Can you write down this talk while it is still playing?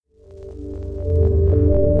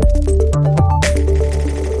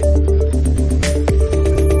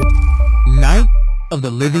of the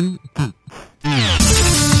Living Geeks.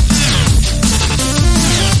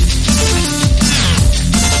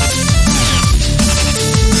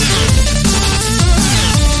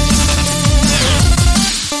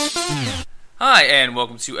 Hi, and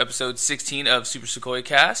welcome to episode 16 of Super Sequoia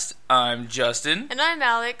Cast. I'm Justin. And I'm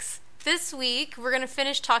Alex. This week, we're going to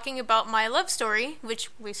finish talking about My Love Story, which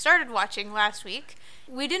we started watching last week.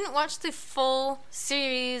 We didn't watch the full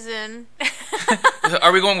season.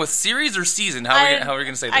 Are we going with series or season? How are we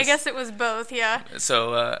going to say this? I guess it was both, yeah.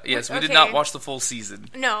 So, yes, we did Okay. not watch the full season.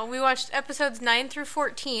 No, we watched episodes 9 through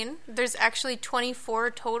 14. There's actually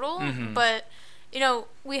 24 total, but, you know,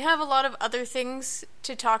 we have a lot of other things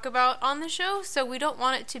to talk about on the show, so we don't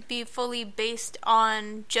want it to be fully based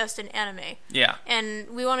on just an anime. Yeah. And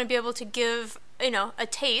we want to be able to give, you know, a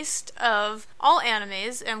taste of all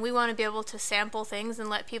animes, and we want to be able to sample things and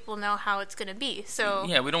let people know how it's going to be. So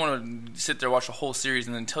yeah, we don't want to sit there, watch a whole series,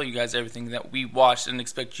 and then tell you guys everything that we watched and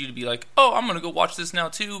expect you to be like, oh, I'm going to go watch this now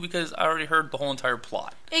too because I already heard the whole entire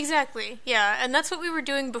plot. Exactly, yeah, and that's what we were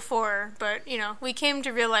doing before, but, you know, we came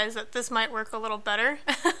to realize that this might work a little better.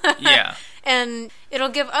 Yeah. And it'll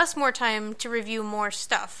give us more time to review more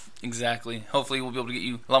stuff. Exactly. Hopefully we'll be able to get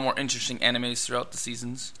you a lot more interesting animes throughout the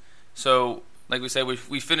seasons. So, like we said,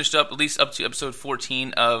 we finished up at least up to episode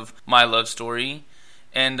 14 of My Love Story,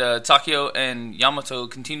 and Takeo and Yamato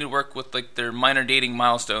continue to work with like their minor dating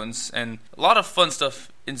milestones, and a lot of fun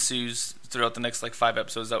stuff ensues throughout the next 5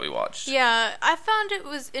 episodes that we watched. Yeah, I found it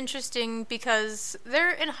was interesting because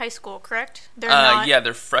they're in high school, correct? They're not. Yeah,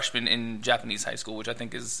 they're freshmen in Japanese high school, which I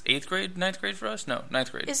think is 8th grade, 9th grade for us? No,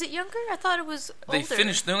 9th grade. Is it younger? I thought it was older.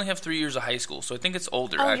 They only have 3 years of high school, so I think it's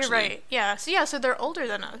older, Oh, actually. you're right. Yeah, so they're older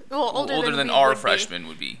than us. Well, older than we our would freshmen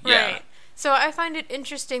would be. Yeah. Right. So I find it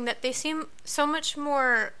interesting that they seem so much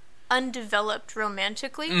more undeveloped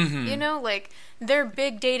romantically, you know? Like, their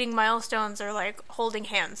big dating milestones are, like, holding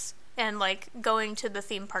hands and, like, going to the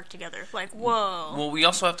theme park together. Like, whoa. Well, we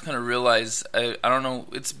also have to kind of realize, I don't know,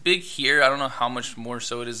 it's big here. I don't know how much more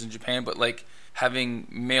so it is in Japan, but, like, having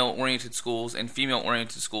male-oriented schools and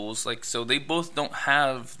female-oriented schools, like, so they both don't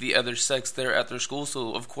have the other sex there at their school,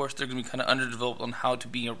 so of course they're going to be kind of underdeveloped on how to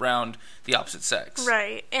be around the opposite sex.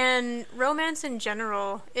 Right. And romance in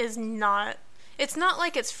general is not... It's not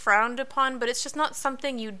like it's frowned upon, but it's just not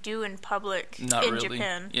something you do in public in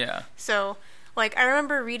Japan. Yeah. So, like, I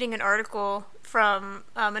remember reading an article from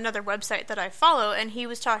another website that I follow, and he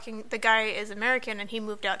was talking, the guy is American, and he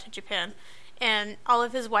moved out to Japan. And all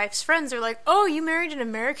of his wife's friends are like, oh, you married an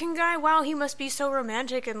American guy? Wow, he must be so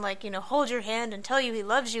romantic and, like, you know, hold your hand and tell you he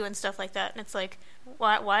loves you and stuff like that. And it's like,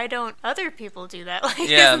 why don't other people do that? Like,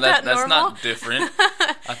 yeah, isn't that that's normal? not different.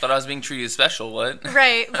 I thought I was being treated special, what?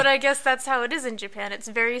 Right, but I guess that's how it is in Japan. It's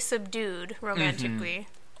very subdued romantically.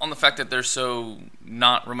 On the fact that they're so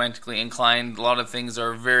not romantically inclined, a lot of things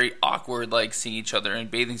are very awkward, like seeing each other in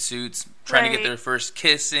bathing suits, trying to get their first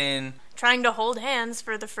kiss in. Trying to hold hands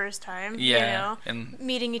for the first time, you know, and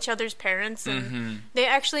meeting each other's parents. And they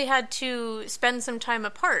actually had to spend some time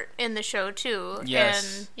apart in the show, too.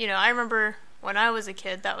 Yes. And, you know, I remember when I was a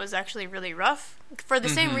kid, that was actually really rough. For the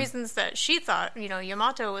same reasons that she thought, you know,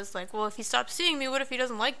 Yamato was like, well, if he stops seeing me, what if he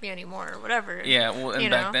doesn't like me anymore, or whatever. Yeah, well, and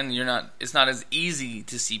back then, it's not as easy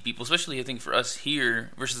to see people, especially, I think, for us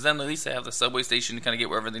here, versus them, at least they have the subway station to kind of get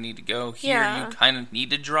wherever they need to go. Here, you kind of need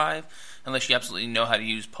to drive, unless you absolutely know how to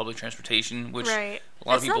use public transportation, which a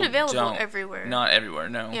lot of people don't. It's not available everywhere. Not everywhere,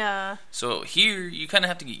 no. Yeah. So here, you kind of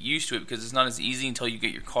have to get used to it, because it's not as easy until you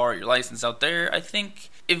get your car, your license out there. I think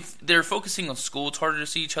if they're focusing on school, it's harder to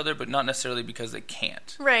see each other, but not necessarily because they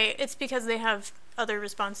can't. Right. It's because they have other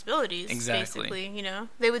responsibilities, basically, you know.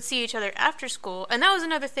 They would see each other after school, and that was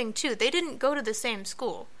another thing, too. They didn't go to the same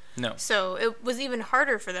school. No. So it was even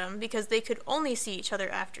harder for them because they could only see each other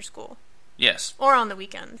after school. Yes. Or on the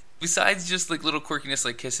weekend. Besides just, like, little quirkiness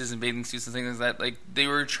like kisses and bathing suits and things like that, like, they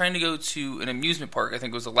were trying to go to an amusement park, I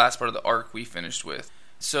think was the last part of the arc we finished with.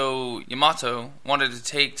 So Yamato wanted to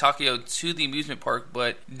take Takeo to the amusement park,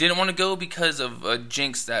 but didn't want to go because of a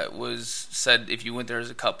jinx that was said if you went there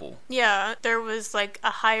as a couple. Yeah, there was, like,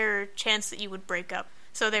 a higher chance that you would break up.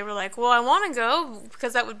 So they were like, well, I want to go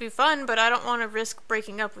because that would be fun, but I don't want to risk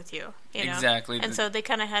breaking up with you, you know? Exactly. And so they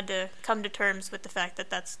kind of had to come to terms with the fact that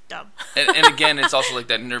that's dumb. and again, it's also like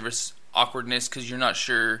that nervous awkwardness because you're not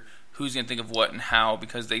sure who's going to think of what and how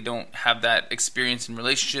because they don't have that experience in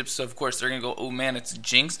relationships. So, of course, they're going to go, oh, man, it's a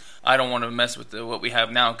jinx. I don't want to mess with what we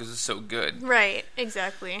have now because it's so good. Right,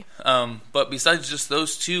 exactly. But besides just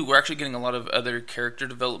those two, we're actually getting a lot of other character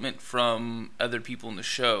development from other people in the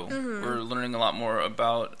show. Mm-hmm. We're learning a lot more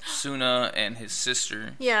about Suna and his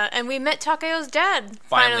sister. Yeah, and we met Takeo's dad,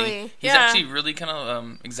 finally. He's actually really kind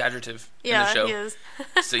of exaggerative. Yeah, in the show. he is.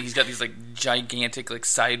 So he's got these like gigantic like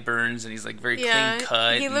sideburns, and he's like very Yeah, clean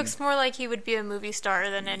cut. he and, looks more like he would be a movie star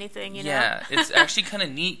than anything, you know? Yeah, it's actually kind of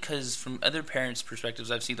neat because from other parents'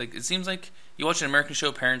 perspectives I've seen, like it seems like you watch an American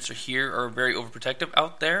show, parents are very overprotective.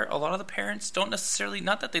 Out there, a lot of the parents don't necessarily,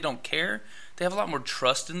 not that they don't care, they have a lot more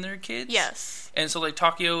trust in their kids. Yes. And so like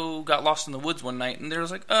Takeo got lost in the woods one night, and they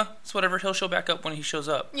was like, it's whatever, he'll show back up when he shows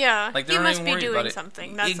up. Yeah, Like they he don't must even be worry about doing it.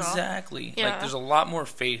 something, that's all. Exactly. Yeah. Like there's a lot more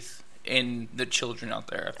faith in the children out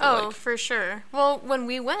there, I feel Oh, like. for sure. Well, when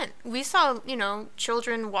we went, we saw,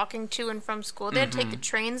 children walking to and from school. They had to take the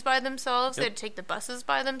trains by themselves. They Yep. had to take the buses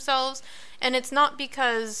by themselves. And it's not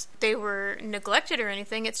because they were neglected or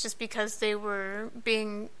anything. It's just because they were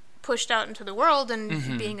being pushed out into the world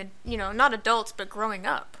and being, not adults, but growing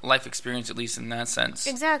up. Life experience, at least in that sense.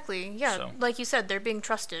 Exactly. Yeah. So. Like you said, they're being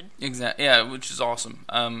trusted. Exactly. Yeah, which is awesome.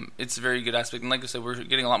 It's a very good aspect, and like I said, we're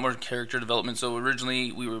getting a lot more character development. So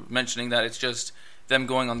originally we were mentioning that it's just them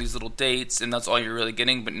going on these little dates, and that's all you're really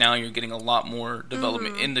getting. But now you're getting a lot more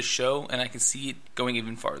development in the show, and I can see it going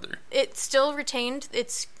even farther. It still retained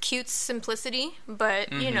its cute simplicity, but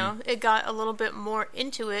it got a little bit more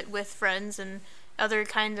into it with friends and other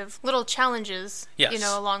kind of little challenges, Yes.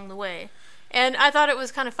 Along the way. And I thought it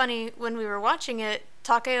was kind of funny when we were watching it.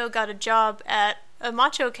 Takeo got a job at a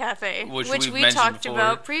matcha cafe, Which we we've talked before.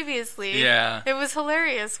 about previously. Yeah. It was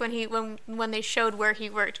hilarious when they showed where he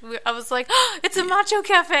worked. I was like, oh, it's a matcha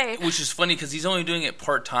cafe. Which is funny because he's only doing it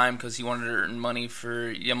part-time because he wanted to earn money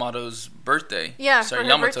for Yamato's birthday. Yeah, Sorry, for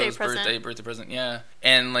her Yamato's birthday birthday present, yeah.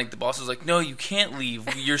 And like the boss was like, no, you can't leave.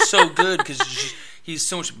 You're so good because he's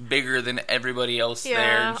so much bigger than everybody else there.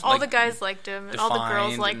 Yeah, all like, the guys liked him, and all the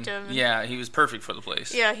girls defined, liked and- him. Yeah, he was perfect for the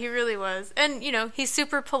place. Yeah, he really was. And, he's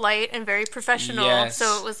super polite and very professional, Yes.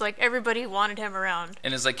 so it was like everybody wanted him around.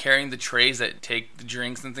 And it's like carrying the trays that take the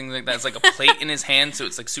drinks and things like that. It's like a plate in his hand, so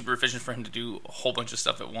it's like super efficient for him to do a whole bunch of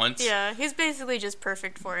stuff at once. Yeah, he's basically just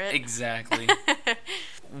perfect for it. Exactly.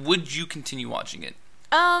 Would you continue watching it?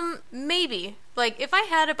 Maybe. Like, if I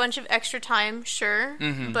had a bunch of extra time, sure.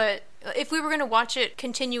 But if we were going to watch it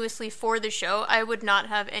continuously for the show, I would not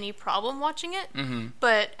have any problem watching it.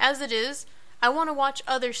 But as it is, I want to watch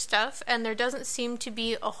other stuff, and there doesn't seem to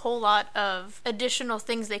be a whole lot of additional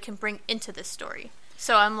things they can bring into this story.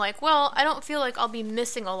 So I'm like, well, I don't feel like I'll be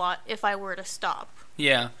missing a lot if I were to stop.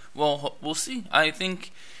 Yeah. Well, we'll see. I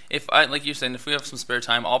think like you're saying, if we have some spare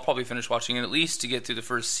time, I'll probably finish watching it at least to get through the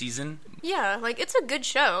first season. Yeah, like, it's a good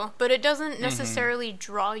show, but it doesn't necessarily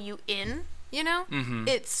draw you in,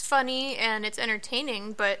 It's funny and it's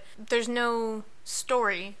entertaining, but there's no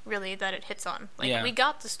story, really, that it hits on. Like, Yeah. we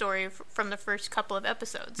got the story from the first couple of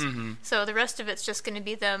episodes. So the rest of it's just going to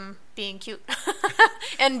be them being cute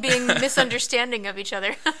and being misunderstanding of each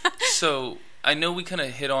other. So I know we kind of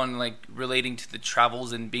hit on like relating to the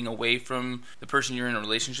travels and being away from the person you're in a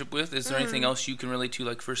relationship with. Is there anything else you can relate to,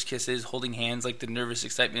 like first kisses, holding hands, like the nervous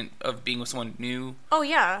excitement of being with someone new? Oh,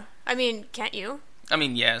 yeah. I mean, can't you? I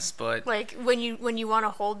mean, yes, but Like, when you want to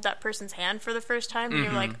hold that person's hand for the first time, and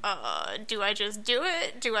you're like, do I just do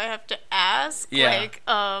it? Do I have to ask? Yeah. Like,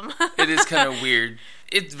 it is kind of weird.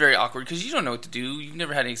 It's very awkward because you don't know what to do. You've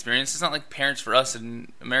never had any experience. It's not like parents for us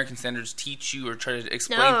and American standards teach you or try to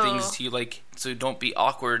explain No. things to you, like, so don't be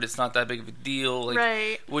awkward. It's not that big of a deal. Like,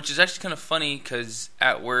 Right. Which is actually kind of funny because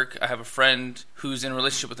at work I have a friend who's in a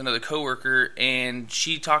relationship with another coworker, and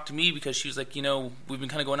she talked to me because she was like, we've been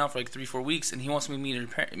kind of going out for like 3-4 weeks, and he wants me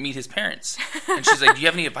to meet his parents. And she's like, do you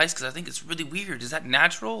have any advice? Because I think it's really weird. Is that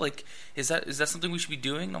natural? Like, is that something we should be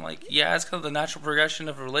doing? And I'm like, yeah, it's kind of the natural progression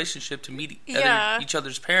of a relationship to meet each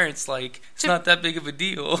other's parents. Like, it's not that big of a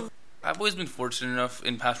deal. I've always been fortunate enough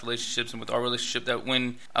in past relationships and with our relationship that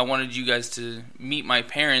when I wanted you guys to meet my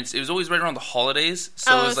parents, it was always right around the holidays.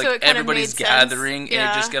 So it was like it kinda everybody's made sense. gathering and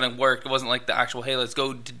it just kind of worked. It wasn't like the actual, hey, let's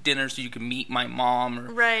go to dinner so you can meet my mom.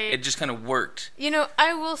 Or, Right. It just kind of worked.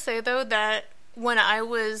 I will say, though, that when I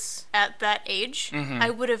was at that age, I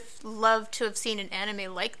would have loved to have seen an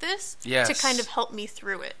anime like this Yes. to kind of help me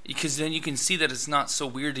through it. Because then you can see that it's not so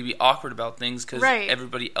weird to be awkward about things because Right.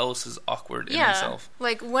 everybody else is awkward in Yeah, themselves.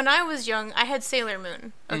 like when I was young, I had Sailor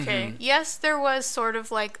Moon. Okay, yes, there was sort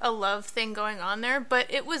of like a love thing going on there, but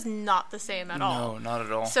it was not the same at all. No, not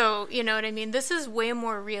at all. So, you know what I mean? This is way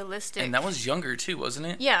more realistic. And that was younger too, wasn't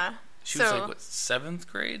it? Yeah. She was like, what, 7th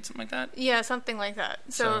grade? Something like that? Yeah, something like that.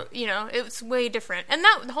 So, So- it's way different. And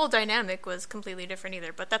that the whole dynamic was completely different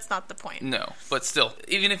either, but that's not the point. No, but still,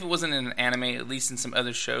 even if it wasn't in an anime, at least in some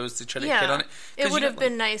other shows to try to hit on it. It 'Cause would you have got,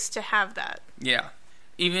 been nice to have that. Yeah.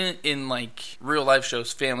 even in like real life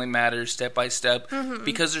shows, Family Matters, Step by Step, Mm-hmm.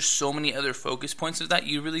 because there's so many other focus points of that,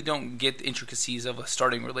 you really don't get the intricacies of a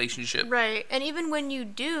starting relationship. Right. And even when you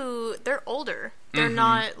do, they're older. They're Mm-hmm.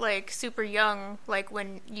 not like super young, like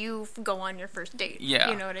when you go on your first date. Yeah.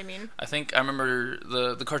 You know what I mean? I think I remember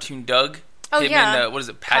the cartoon Doug. Oh, Him yeah. and, what is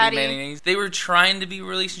it, Patty Patty. Mayonnaise? They were trying to be a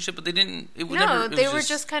relationship, but they didn't. It No, never, it they was were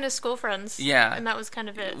just kind of school friends. Yeah. And that was kind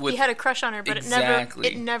of it. With- He had a crush on her, but Exactly.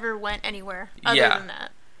 it never went anywhere other Yeah. than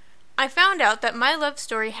that. I found out that My Love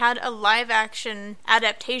Story had a live-action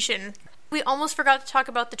adaptation. We almost forgot to talk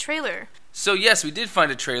about the trailer. So yes, we did find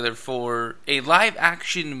a trailer for a live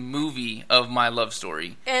action movie of My Love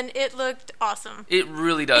Story. And it looked awesome. It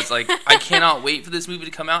really does. Like, I cannot wait for this movie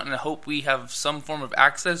to come out, and I hope we have some form of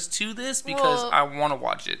access to this because Well- I want to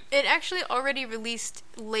watch it. It actually already released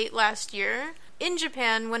late last year. In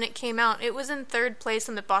Japan, when it came out, it was in third place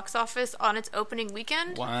in the box office on its opening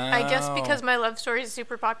weekend. I guess Wow. because My Love Story is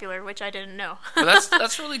super popular, which I didn't know. But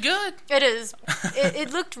that's really good. It is. It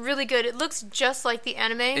looked really good. It looks just like the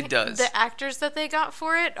anime. It does. The actors that they got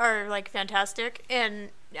for it are like fantastic, and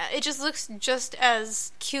it just looks just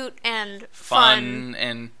as cute and fun.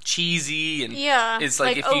 And cheesy, and Yeah, it's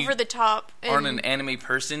like if over you the top. aren't and- an anime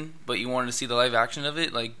person, but you wanted to see the live action of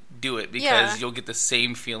it, like, do it because Yeah. you'll get the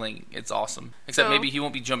same feeling. It's awesome. Except So- maybe he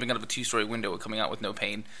won't be jumping out of a 2-story window and coming out with no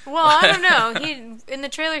pain. Well, I don't know. In the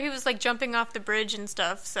trailer he was like jumping off the bridge and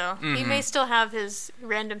stuff, so he Mm-hmm. may still have his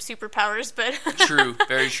random superpowers, but True,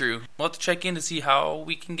 very true. We'll have to check in to see how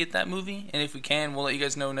we can get that movie, and if we can, we'll let you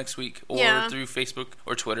guys know next week or Yeah. through Facebook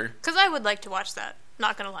or Twitter. because I would like to watch that.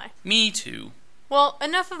 Not gonna lie. Me too. Well,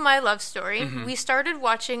 enough of My Love Story. Mm-hmm. We started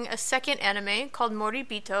watching a second anime called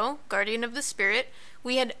Moribito, Guardian of the Spirit.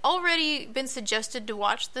 We had already been suggested to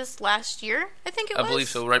watch this last year, I think it I was. believe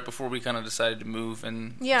so, right before we kind of decided to move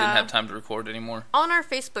and Yeah. didn't have time to record anymore. On our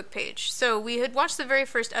Facebook page. So we had watched the very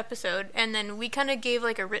first episode, and then we kind of gave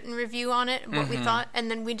like a written review on it, what we Mm-hmm. thought, and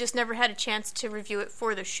then we just never had a chance to review it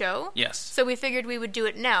for the show. Yes. So we figured we would do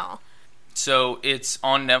it now. So it's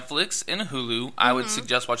on Netflix and Hulu. I Mm-hmm. would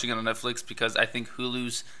suggest watching it on Netflix because I think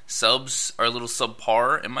Hulu's subs are a little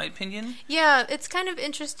subpar, in my opinion. Yeah, it's kind of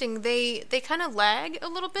interesting. They kind of lag a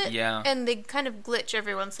little bit, Yeah. and they kind of glitch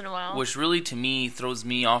every once in a while. Which really, to me, throws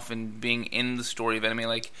me off in being in the story of anime.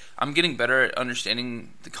 Like, I'm getting better at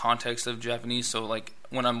understanding the context of Japanese, so, like,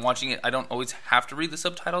 when I'm watching it, I don't always have to read the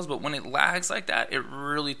subtitles, but when it lags like that, it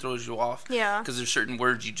really throws you off. Yeah. Because there's certain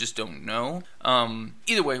words you just don't know.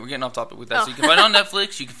 Either way, we're getting off topic with that. Oh. So you can find it on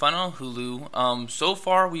Netflix, you can find it on Hulu. So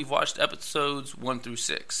far, we've watched episodes 1 through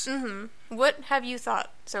 6. What have you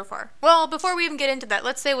thought so far? Well, before we even get into that,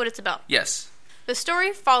 let's say what it's about. Yes. The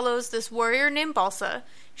story follows this warrior named Balsa.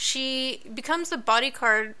 She becomes a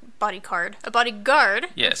bodyguard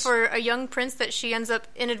Yes. for a young prince that she ends up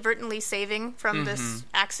inadvertently saving from this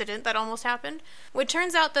accident that almost happened. It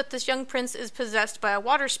turns out that this young prince is possessed by a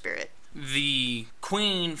water spirit. The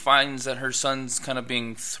queen finds that her son's kind of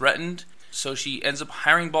being threatened, so she ends up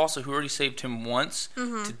hiring Balsa, who already saved him once,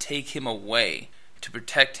 to take him away, to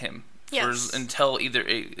protect him. Yes. Until either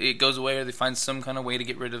it goes away or they find some kind of way to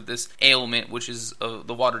get rid of this ailment, which is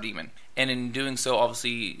the water demon. And in doing so,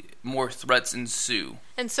 obviously, more threats ensue.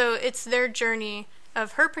 And so it's their journey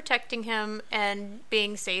of her protecting him and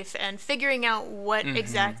being safe and figuring out what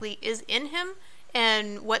exactly is in him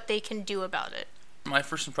and what they can do about it. My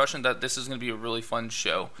first impression that this is going to be a really fun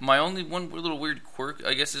show. My only one little weird quirk,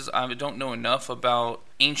 I guess, is I don't know enough about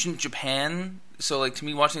ancient Japan. So, like, to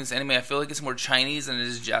me, watching this anime, I feel like it's more Chinese than it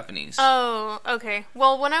is Japanese. Oh, okay.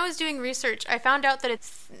 Well, when I was doing research, I found out that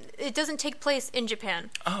it doesn't take place in Japan.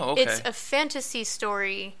 Oh, okay. It's a fantasy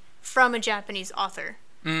story from a Japanese author.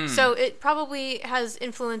 Mm. So it probably has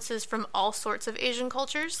influences from all sorts of Asian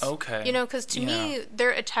cultures. Okay. You know, because to me, their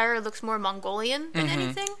attire looks more Mongolian than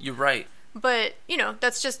anything. You're right. But, you know,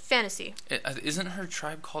 that's just fantasy. Isn't her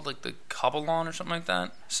tribe called, like, the Kabbalan or something like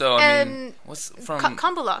that? So, I And mean, what's from...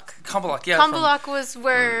 Kambalak. Kambalak, yeah. Kambalak was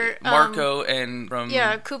where... Marco and from...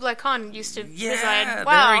 yeah, Kublai Khan used to Yeah, reside.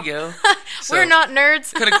 Wow. there we go. We're not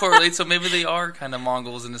nerds. Kind of correlates, so maybe they are kind of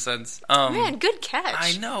Mongols in a sense. Man, good catch.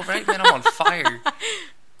 I know, right? Man, I'm on fire.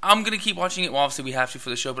 I'm going to keep watching it. Well, obviously, we have to for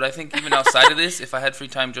the show, but I think even outside of this, if I had free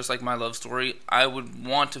time just like My Love Story, I would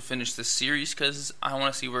want to finish this series because I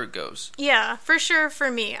want to see where it goes. Yeah, for sure for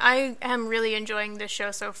me. I am really enjoying this show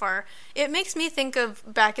so far. It makes me think of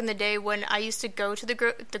back in the day when I used to go to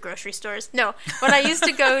the grocery stores. No, when I used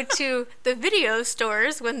to go to the video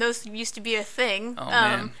stores when those used to be a thing. Oh,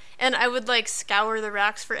 man. And I would like scour the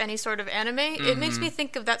racks for any sort of anime. It makes me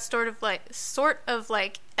think of that sort of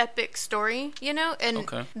like epic story, you know? And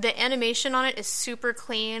Okay. the animation on it is super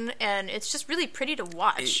clean, and it's just really pretty to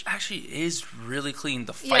watch. It actually is really clean.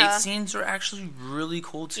 The fight scenes are actually really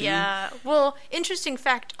cool too. Yeah. Well, interesting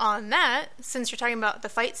fact on that, since you're talking about the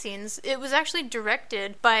fight scenes, it was actually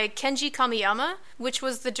directed by Kenji Kamiyama, which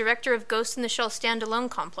was the director of Ghost in the Shell standalone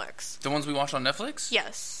complex. The ones we watched on Netflix?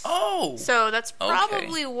 Yes. Oh! So that's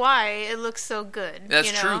probably why it looks so good. That's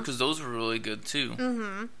you know? true, because those were really good too.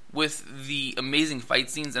 Mm-hmm. With the amazing fight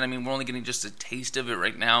scenes, and I mean, we're only getting just a taste of it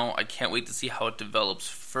right now. I can't wait to see how it develops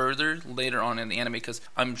further later on in the anime, because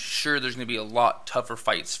I'm sure there's going to be a lot tougher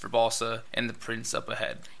fights for Balsa and the prince up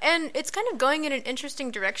ahead. And it's kind of going in an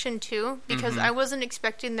interesting direction too, because I wasn't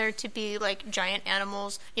expecting there to be like giant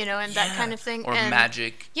animals, you know, and that kind of thing. Or and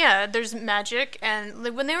magic. Yeah, there's magic, and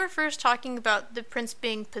like, when they were first talking about the prince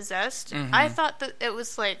being possessed, I thought that it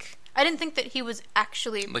was like, I didn't think that he was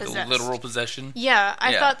actually Like possessed. a literal possession? Yeah,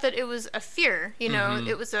 I thought that it was a fear, you know,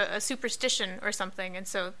 it was a superstition or something, and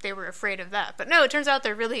so they were afraid of that. But no, it turns out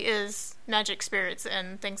there really is magic spirits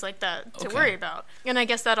and things like that to worry about. And I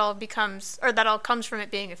guess that all comes from it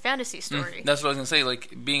being a fantasy story. That's what I was going to say,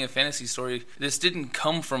 like, being a fantasy story, this didn't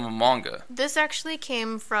come from a manga. This actually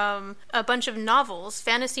came from a bunch of novels,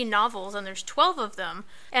 fantasy novels, and there's 12 of them,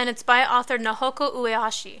 and it's by author Nahoko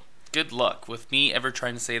Uehashi. Good luck with me ever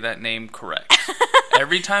trying to say that name correct.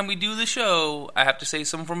 Every time we do the show, I have to say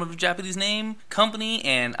some form of Japanese name, company,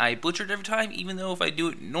 and I butcher it every time, even though if I do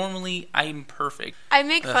it normally, I'm perfect. I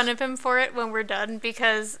make fun of him for it when we're done,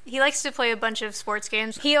 because he likes to play a bunch of sports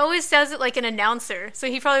games. He always says it like an announcer, so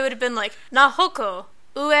he probably would have been like, Nahoko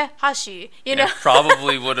Uehashi, you know?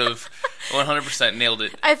 Probably would have 100% nailed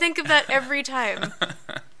it. I think of that every time.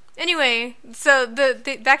 Anyway, so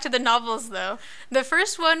the back to the novels though. The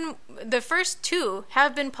first two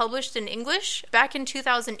have been published in English back in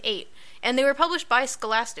 2008, and they were published by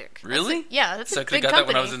Scholastic. Really? That's so a I could big have got company. that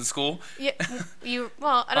when I was in school? Yeah, you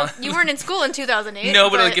weren't in school in 2008. No,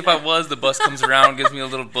 but like if I was, the bus comes around, gives me a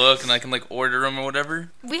little book, and I can like order them or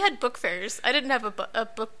whatever. We had book fairs. I didn't have a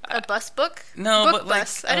bus book. No, book but like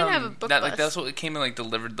bus. I didn't have a book bus. Like that's what it came and like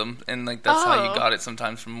delivered them, and like that's how you got it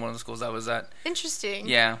sometimes from one of the schools I was at. Interesting.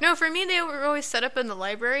 Yeah. No, for me they were always set up in the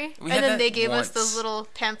library, We and had then that they gave once. us those little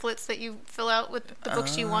pamphlets that you fill out with the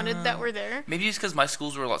books you wanted that were there. Maybe it's because my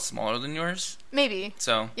schools were a lot smaller than yours. Maybe.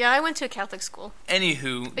 So. Yeah, I went to a Catholic school.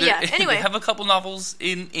 Anywho. Anyway. They have a couple novels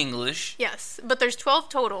in English. Yes, but there's 12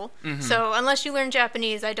 total. So unless you learn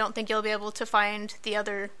Japanese, I don't think you'll be able to find the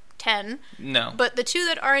other 10. No. But the two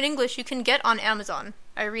that are in English, you can get on Amazon.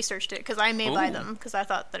 I researched it because I may buy Ooh. them because I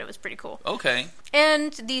thought that it was pretty cool. Okay.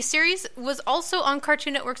 And the series was also on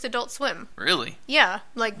Cartoon Network's Adult Swim. Really? Yeah,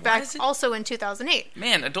 like back is it- also in 2008.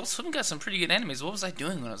 Man, Adult Swim got some pretty good animes. What was I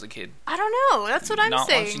doing when I was a kid? I don't know. That's what I'm Not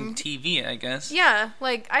saying. watching TV, I guess. Yeah,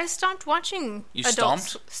 like I stopped watching You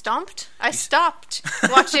Stomped? I stopped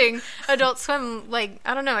watching Adult Swim, like,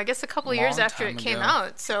 I don't know, I guess a couple years Long after it time came ago.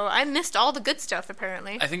 out. So I missed all the good stuff,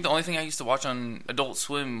 apparently. I think the only thing I used to watch on Adult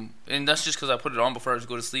Swim, and that's just because I put it on before I was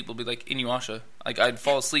go to sleep, will be like Inuyasha. Like I'd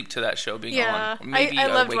fall asleep to that show being Yeah, on. Or maybe I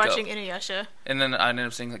I'd loved wake watching up. Inuyasha. And then I ended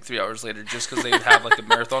up seeing like 3 hours later just because they would have like a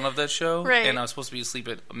marathon of that show. Right. And I was supposed to be asleep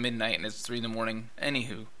at midnight and it's 3 in the morning.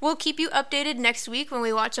 Anywho. We'll keep you updated next week when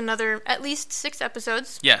we watch another, at least 6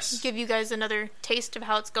 episodes. Yes. Give you guys another taste of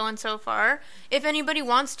how it's going so far. If anybody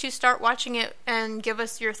wants to start watching it and give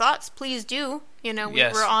us your thoughts, please do. You know,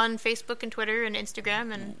 Yes. we're on Facebook and Twitter and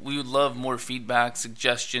Instagram, and We would love more feedback,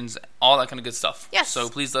 suggestions, all that kind of good stuff. Yes. So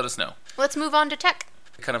please let us know. let's move on to tech.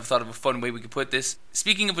 I kind of thought of a fun way we could put this.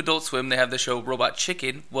 Speaking of Adult Swim, they have the show Robot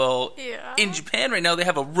Chicken. Well, Yeah. in Japan right now, they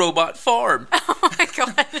have a robot farm. Oh my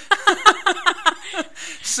god.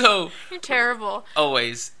 So, You're terrible.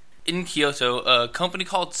 always, in Kyoto, a company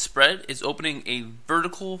called Spread is opening a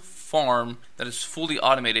vertical farm that is fully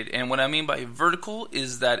automated. And what I mean by vertical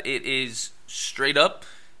is that it is straight up.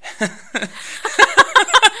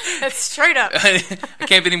 That's straight up. I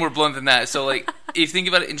can't be any more blunt than that. So, like, if you think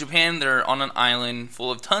about it, in Japan, they're on an island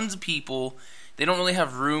full of tons of people. They don't really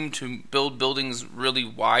have room to build buildings really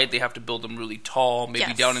wide. They have to build them really tall, maybe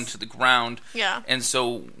Yes. down into the ground. Yeah. And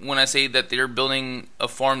so when I say that they're building a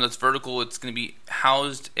farm that's vertical, it's going to be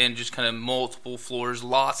housed in just kind of multiple floors,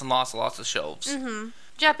 lots and lots and lots of shelves.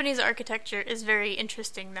 Japanese architecture is very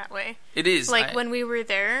interesting that way. It is. Like when we were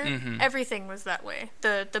there, Mhm. everything was that way.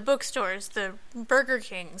 The bookstores, the Burger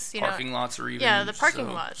Kings, you parking lots are even. Yeah, the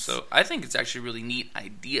parking lots. So I think it's actually a really neat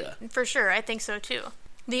idea. know. For sure, I think so too.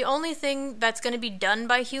 The only thing that's going to be done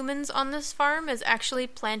by humans on this farm is actually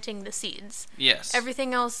planting the seeds. Yes.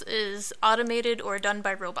 Everything else is automated or done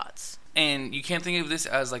by robots. And you can't think of this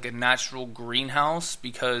as like a natural greenhouse,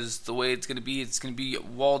 because the way it's going to be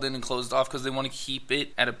walled in and closed off, because they want to keep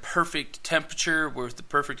it at a perfect temperature with the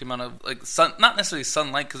perfect amount of like sun, not necessarily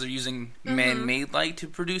sunlight, because they're using man-made light to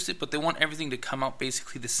produce it, but they want everything to come out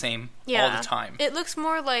basically the same all the time. It looks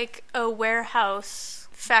more like a warehouse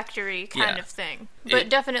factory kind of thing, but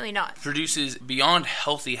definitely not. Produces beyond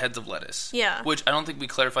healthy heads of lettuce. Yeah. Which I don't think we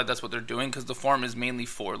clarified that's what they're doing, because the farm is mainly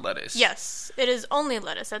for lettuce. Yes, it is only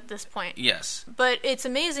lettuce at this point. Yes. But it's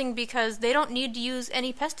amazing because they don't need to use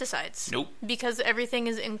any pesticides. Nope. Because everything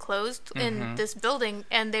is enclosed in this building,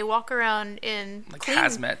 and they walk around in like clean...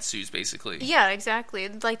 hazmat suits, basically. Yeah, exactly.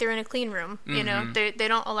 Like they're in a clean room, you know? They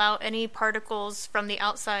don't allow any particles from the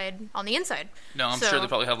outside on the inside. No, I'm sure they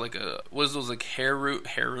probably have like what is those, like air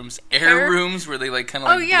rooms where they like kind of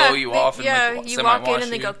like blow you off and like you walk in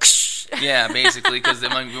and they go yeah, basically, because we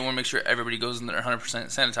want to make sure everybody goes in there 100%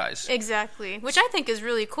 sanitized. Exactly, which I think is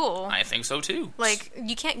really cool. I think so too. Like,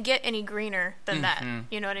 you can't get any greener than that,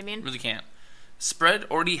 you know what I mean? Really can't. Spread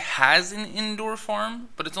already has an indoor farm,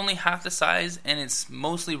 but it's only half the size, and it's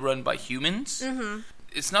mostly run by humans.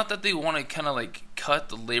 It's not that they want to kind of like cut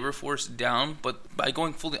the labor force down, but by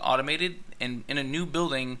going fully automated and in a new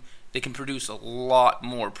building, they can produce a lot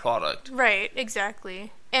more product. Right,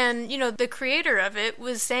 exactly. And, you know, the creator of it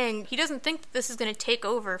was saying he doesn't think that this is going to take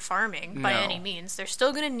over farming by any means. They're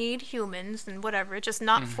still going to need humans and whatever, just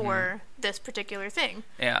not for this particular thing.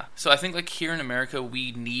 Yeah. So I think, like, here in America,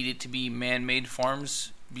 we need it to be man-made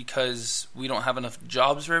farms because we don't have enough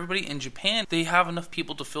jobs for everybody. In Japan, they have enough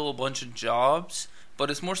people to fill a bunch of jobs, but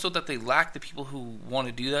it's more so that they lack the people who want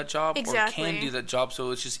to do that job or can do that job, so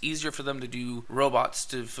it's just easier for them to do robots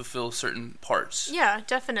to fulfill certain parts. Yeah,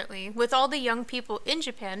 definitely. With all the young people in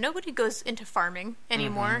Japan, nobody goes into farming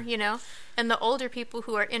anymore, you know? And the older people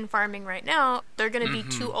who are in farming right now, they're going to be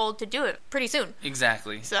too old to do it pretty soon.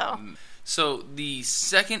 Exactly. So the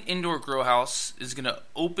second indoor grow house is going to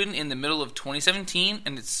open in the middle of 2017,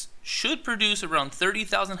 and it should produce around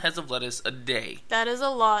 30,000 heads of lettuce a day. That is a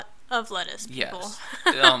lot of lettuce, people.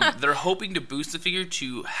 Yes. They're hoping to boost the figure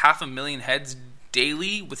to 500,000 heads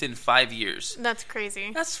daily within 5 years. That's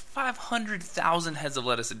crazy. That's 500,000 heads of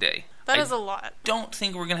lettuce a day. That is a lot. Don't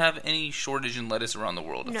think we're going to have any shortage in lettuce around the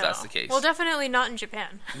world if that's the case. Well, definitely not in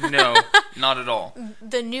Japan. No, not at all.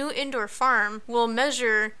 The new indoor farm will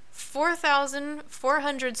measure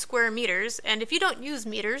 4,400 square meters, and if you don't use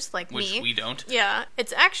meters like Which me... we don't. Yeah,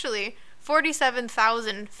 it's actually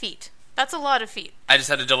 47,000 feet. That's a lot of feet. I just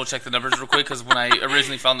had to double check the numbers real quick because when I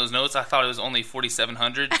originally found those notes, I thought it was only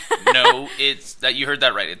 4,700. No, it's that you heard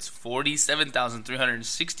that right. It's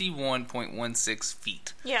 47,361.16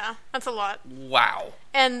 feet. Yeah, that's a lot. Wow.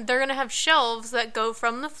 And they're going to have shelves that go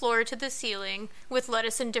from the floor to the ceiling with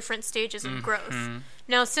lettuce in different stages of growth.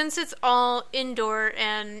 Now, since it's all indoor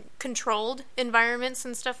and controlled environments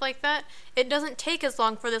and stuff like that, it doesn't take as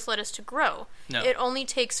long for this lettuce to grow. No. It only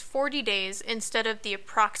takes 40 days instead of the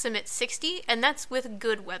approximate 60, and that's with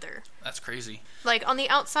good weather. That's crazy. Like, on the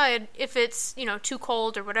outside, if it's, you know, too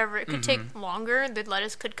cold or whatever, it could take longer. The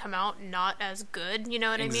lettuce could come out not as good, you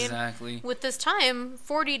know what I mean? Exactly. With this time,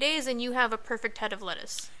 40 days and you have a perfect head of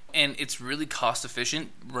lettuce. And it's really cost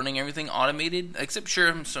efficient running everything automated, except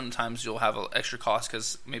sure sometimes you'll have an extra cost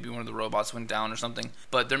because maybe one of the robots went down or something.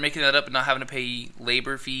 But they're making that up and not having to pay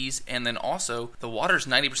labor fees. And then also, the water's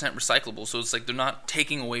 90% recyclable, so it's like they're not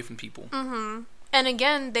taking away from people. And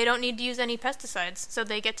again, they don't need to use any pesticides, so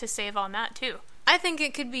they get to save on that too. I think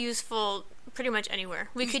it could be useful pretty much anywhere.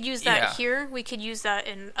 We could use that here. We could use that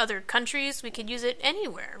in other countries. We could use it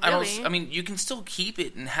anywhere, really. I mean, you can still keep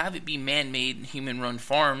it and have it be man-made and human-run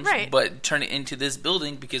farms, right, but turn it into this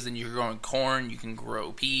building because then you're growing corn, you can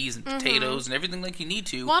grow peas and potatoes and everything like you need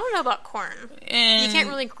to. Well, I don't know about corn. And you can't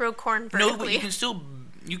really grow corn vertically. No, but you can still...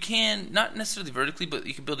 You can, not necessarily vertically, but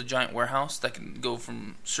you can build a giant warehouse that can go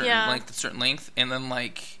from certain length to certain length, and then,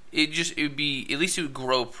 like, it would be, at least it would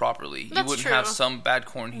grow properly. That's you wouldn't true. have some bad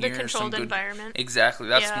corn here. The controlled environment. Exactly.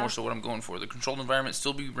 That's more so what I'm going for. The controlled environment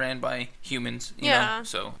still be ran by humans, you know,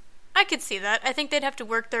 so... I could see that. I think they'd have to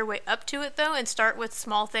work their way up to it, though, and start with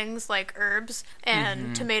small things like herbs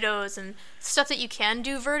and tomatoes and stuff that you can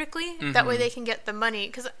do vertically. That way they can get the money.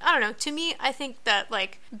 Because, I don't know, to me, I think that,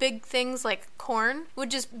 like, big things like corn would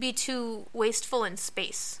just be too wasteful in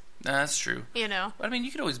space. That's true. You know? But, I mean,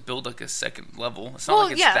 you could always build, like, a second level. It's not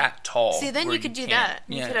like it's that tall. See, then you could do that.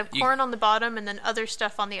 You could have corn on the bottom and then other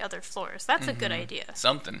stuff on the other floors. That's a good idea.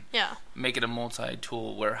 Something. Yeah. Make it a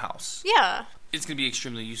multi-tool warehouse. Yeah. It's going to be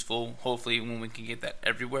extremely useful, hopefully, when we can get that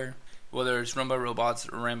everywhere. whether it's run by robots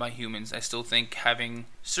or ran by humans, I still think having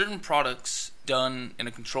certain products done in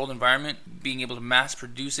a controlled environment, being able to mass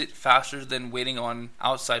produce it faster than waiting on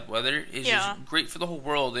outside weather is just great for the whole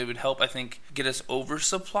world. It would help, I think, get us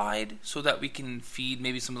oversupplied so that we can feed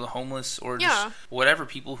maybe some of the homeless or just whatever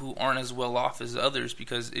people who aren't as well off as others,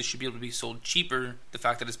 because it should be able to be sold cheaper. The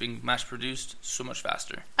fact that it's being mass produced so much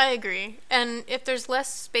faster. I agree. And if there's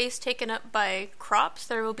less space taken up by crops,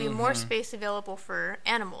 there will be more space available for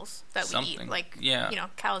animals that we eat, like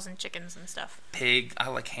cows and chickens and stuff. Pig. I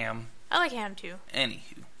like ham. I like ham too.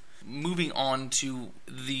 Anywho, moving on to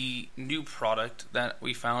the new product that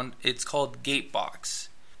we found. It's called Gatebox.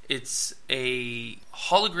 It's a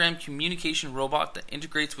hologram communication robot that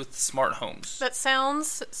integrates with smart homes. That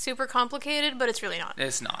sounds super complicated, but it's really not.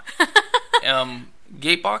 It's not.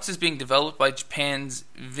 Gatebox is being developed by Japan's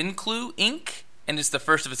Vinclu Inc., and it's the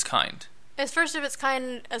first of its kind. It's first of its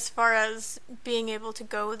kind as far as being able to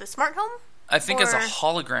go with a smart home? I think as a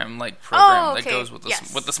hologram-like program that goes with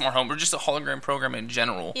the smart home, or just a hologram program in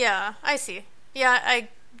general. Yeah, I see. Yeah, I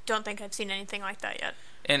don't think I've seen anything like that yet.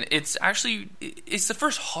 And it's the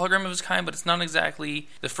first hologram of its kind, but it's not exactly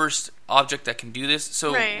the first object that can do this.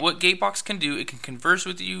 So what Gatebox can do, it can converse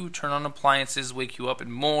with you, turn on appliances, wake you up,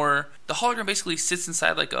 and more. The hologram basically sits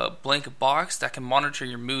inside like a blank box that can monitor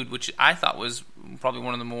your mood, which I thought was probably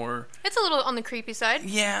one of the more... It's a little on the creepy side.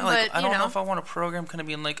 Yeah, like, I don't know if I want a program kind of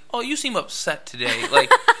being like, oh, you seem upset today.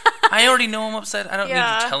 Like, I already know I'm upset. I don't need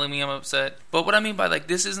you telling me I'm upset. But what I mean by, like,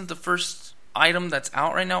 this isn't the first item that's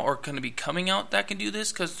out right now or going to be coming out that can do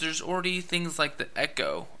this, because there's already things like the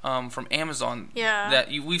Echo from Amazon that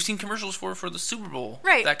we've seen commercials for the Super Bowl.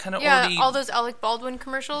 Right. That kind of already... all those Alec Baldwin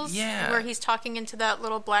commercials where he's talking into that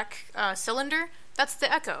little black cylinder. That's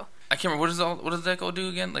the Echo. I can't remember, what does the Echo do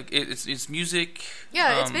again? Like, it's music.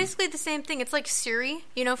 Yeah, it's basically the same thing. It's like Siri,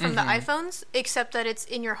 from the iPhones, except that it's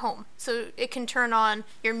in your home. So it can turn on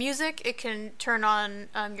your music. It can turn on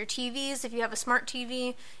your TVs if you have a smart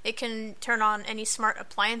TV. It can turn on any smart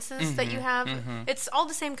appliances that you have. It's all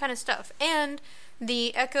the same kind of stuff. And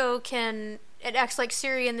the Echo it acts like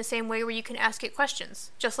Siri in the same way where you can ask it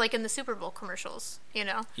questions, just like in the Super Bowl commercials,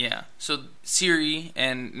 Yeah, so Siri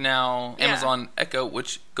and now Amazon Echo,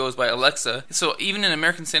 which goes by Alexa. So even in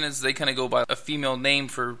American standards, they kind of go by a female name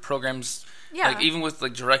for programs. Yeah. Like even with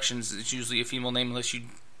like directions, it's usually a female name unless you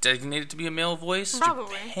designate it to be a male voice.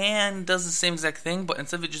 Probably. Japan does the same exact thing, but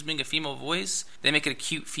instead of it just being a female voice, they make it a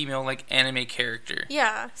cute female like anime character.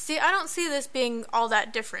 Yeah. See, I don't see this being all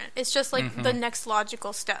that different. It's just like the next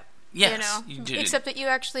logical step. Yes, you do. Except that you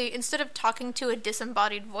actually, instead of talking to a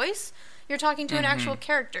disembodied voice, you're talking to an actual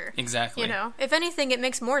character. Exactly. If anything, it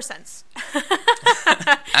makes more sense.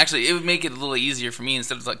 Actually, it would make it a little easier for me.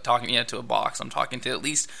 Instead of like talking to a box, I'm talking to at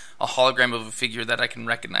least a hologram of a figure that I can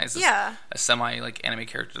recognize as a semi like anime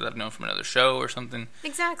character that I've known from another show or something.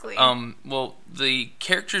 Exactly. Well, the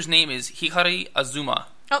character's name is Hikari Azuma.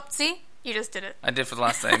 Oh, see? You just did it. I did for the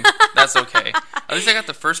last time. That's okay. At least I got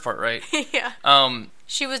the first part right. Yeah.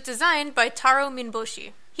 She was designed by Taro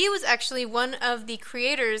Minboshi. He was actually one of the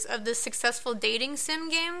creators of this successful dating sim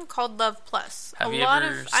game called Love Plus. Have you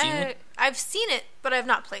ever seen it? I've seen it, but I've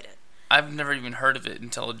not played it. I've never even heard of it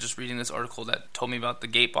until just reading this article that told me about the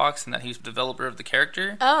Gatebox and that he's the developer of the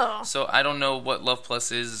character. Oh. So I don't know what Love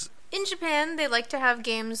Plus is. In Japan, they like to have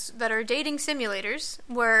games that are dating simulators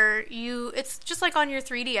where it's just like on your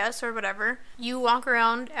 3DS or whatever. You walk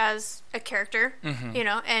around as a character,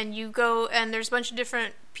 and you go, and there's a bunch of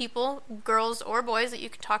different people, girls or boys, that you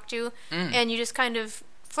can talk to, and you just kind of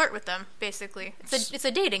flirt with them, basically. It's a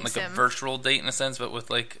dating sim. Like a virtual date in a sense, but with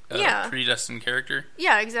like a predestined character?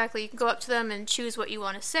 Yeah, exactly. You can go up to them and choose what you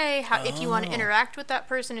want to say, if you want to interact with that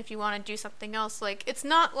person, if you want to do something else. Like, it's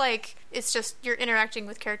not like it's just you're interacting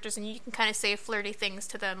with characters and you can kind of say flirty things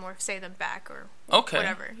to them or say them back or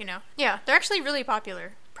whatever, Yeah, they're actually really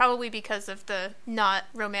popular. Probably because of the not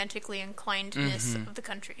romantically inclinedness of the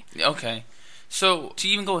country. Okay. So, to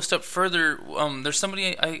even go a step further, there's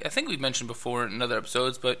somebody I think we've mentioned before in other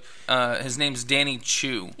episodes, but his name's Danny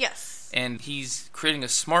Chu. Yes. And he's creating a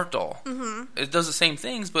smart doll. It does the same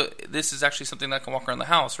things, but this is actually something that can walk around the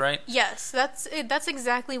house, right? Yes, that's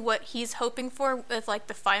exactly what he's hoping for with like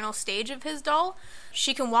the final stage of his doll.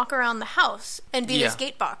 She can walk around the house and be this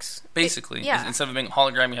Gatebox. Basically. Instead of being a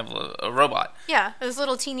hologram, you have a robot. Yeah, this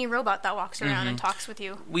little teeny robot that walks around and talks with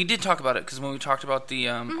you. We did talk about it, because when we talked about the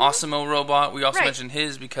Osimo robot, we also mentioned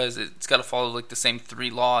his, because it's got to follow like the same 3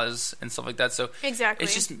 laws and stuff like that. So exactly.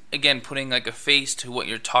 It's just, again, putting like a face to what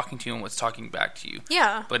you're talking to and what's talking back to you.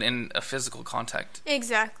 Yeah. But in a physical contact.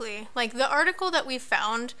 Exactly. Like the article that we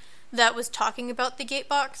found that was talking about the gate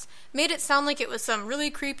box made it sound like it was some really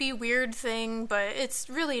creepy, weird thing, but it's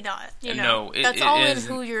really not. You know, No, that's it all in isn't.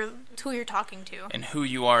 who you're talking to. And who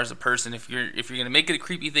you are as a person. If you're gonna make it a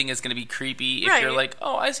creepy thing, it's gonna be creepy. If Right. you're like,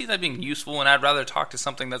 oh, I see that being useful, and I'd rather talk to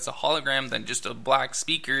something that's a hologram than just a black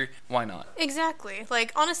speaker, why not? Exactly.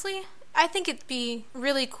 Like, honestly, I think it'd be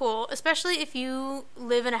really cool, especially if you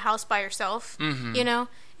live in a house by yourself. Mm-hmm. You know,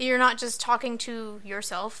 you're not just talking to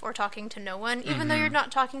yourself or talking to no one, even though you're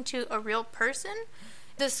not talking to a real person.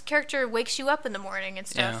 This character wakes you up in the morning and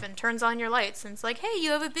stuff Yeah. and turns on your lights and it's like, hey,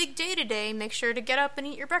 you have a big day today. Make sure to get up and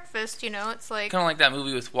eat your breakfast. You know, it's like, Kind of like that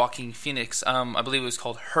movie with Joaquin Phoenix. I believe it was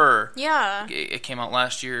called Her. yeah. It came out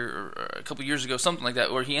last year or a couple years ago, something like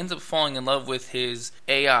that, where he ends up falling in love with his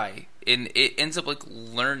AI, and it ends up like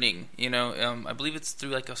learning. You know, I believe it's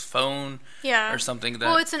through like a phone Yeah. or something. That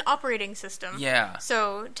Well, it's an operating system. yeah,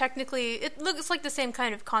 So technically, it looks like the same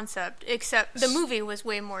kind of concept, except the movie was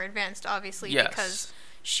way more advanced, obviously, Yes. because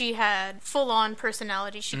she had full-on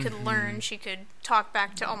personality. She could learn. She could talk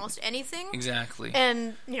back to almost anything. exactly.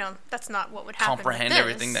 And, you know, that's not what would happen with Comprehend this.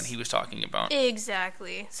 everything that he was talking about.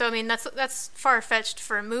 Exactly. So, I mean, that's far-fetched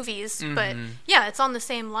for movies, but, yeah, it's on the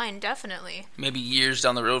same line, definitely. Maybe years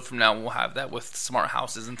down the road from now, we'll have that with smart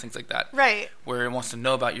houses and things like that, Right. where it wants to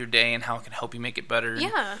know about your day and how it can help you make it better.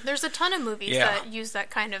 Yeah, there's a ton of movies Yeah. that use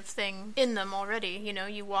that kind of thing in them already. You know,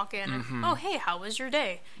 you walk in and, oh, hey, how was your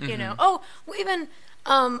day? You know, oh, well, even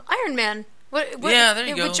Iron Man. What, Yeah, there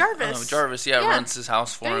you go. With Jarvis. Jarvis, yeah, runs his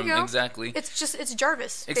house for There you him. go. Exactly. It's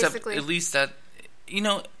Jarvis, Except basically. at least that, you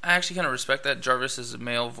know, I actually kind of respect that Jarvis is a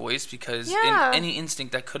male voice, because Yeah. in any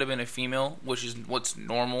instinct that could have been a female, which is what's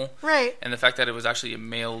normal. Right. And the fact that it was actually a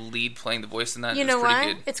male lead playing the voice in that You is know pretty why?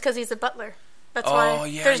 good. It's because he's a butler. That's Oh, why.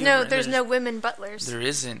 yeah, There's you're right. there's no women butlers. There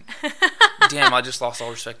isn't. Damn, I just lost all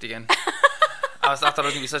respect again. I thought it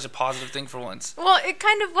was going to be such a positive thing for once. Well, it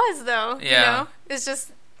kind of was, though. Yeah. You know? It's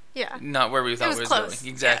just, yeah. Not where we thought was it was close,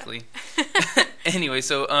 going. Exactly. Anyway,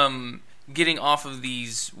 so getting off of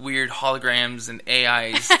these weird holograms and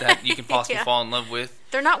AIs that you can possibly Yeah. fall in love with.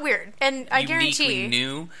 They're not weird. And I Uniquely guarantee...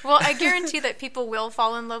 new. Well, I guarantee that people will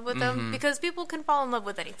fall in love with them, because people can fall in love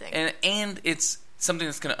with anything. And it's something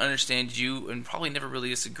that's going to understand you and probably never really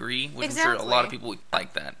disagree, which I'm Exactly. sure a lot of people would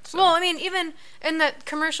like that. So. Well, I mean, even in that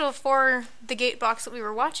commercial for the gate box that we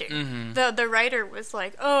were watching, Mm-hmm. the writer was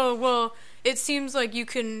like, "Oh, well, it seems like you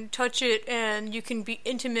can touch it and you can be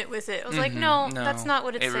intimate with it." I was like, no, No, that's not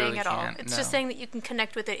what it's it saying really at all. can't, It's no. just saying that you can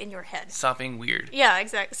connect with it in your head. Stop being weird. Yeah,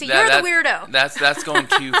 exactly. See, That- you're the weirdo. That's going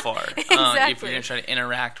too far. If you're Exactly. going to try to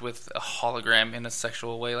interact with a hologram in a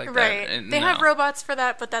sexual way like Right. that. They no. have robots for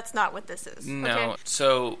that, but that's not what this is. No. Okay?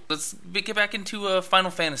 So let's get back into Final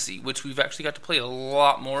Fantasy, which we've actually got to play a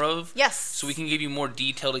lot more of. Yes. So we can give you more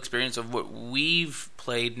detailed experience of what we've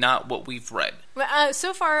played, not what we've read.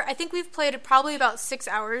 So far, I think we've played probably about 6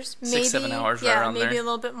 hours. Maybe 7 hours, right yeah, around maybe there. a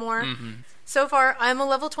little bit more. So far, I'm a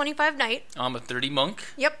level 25 knight. I'm a 30 monk.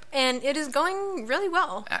 Yep, and it is going really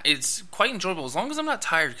well. It's quite enjoyable as long as I'm not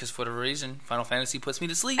tired, because for whatever reason, Final Fantasy puts me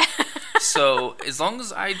to sleep. So as long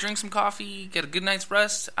as I drink some coffee, get a good night's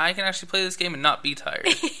rest, I can actually play this game and not be tired.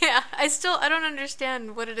 Yeah, I don't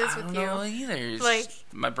understand what it is I with don't you. know either. It's Like-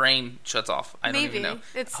 my brain shuts off. I don't Maybe. even know.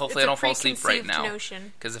 It's Hopefully a I don't fall asleep right now. preconceived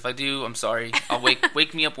notion. Because if I do, I'm sorry. I'll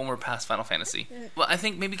wake me up when we're past Final Fantasy. Well, I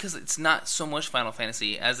think maybe because it's not so much Final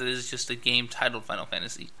Fantasy as it is just a game titled Final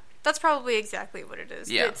Fantasy. That's probably exactly what it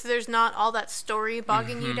is. Yeah. There's not all that story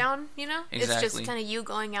bogging you down, you know? It's Exactly. just kind of you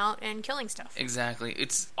going out and killing stuff. Exactly.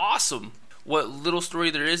 It's awesome. What little story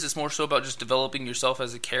there is more so about just developing yourself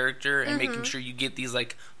as a character and making sure you get these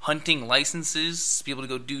like hunting licenses to be able to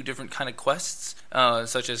go do different kind of quests,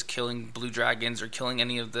 such as killing blue dragons or killing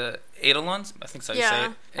any of the Eidolons. I think that's how you say Yeah,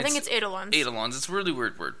 it. I think it's Eidolons. Eidolons. It's a really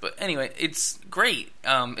weird word, but anyway, it's great.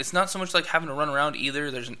 It's not so much like having to run around either.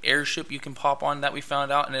 There's an airship you can pop on that we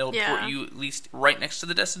found out, and it'll Yeah. port you at least right next to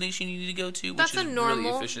the destination you need to go to, which That's is a normal,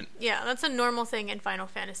 really efficient. yeah. That's a normal thing in Final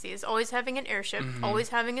Fantasy. Is always having an airship, always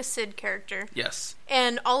having a Cid character, Yes.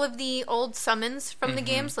 and all of the old summons from Mm-hmm. the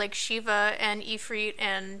games, like Shiva and Ifrit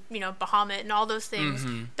and Bahamut and all those things.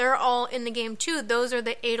 Mm-hmm. They're all in the game too. Those are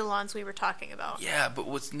the Eidolons we were talking about. Yeah, but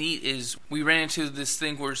what's neat is we ran into this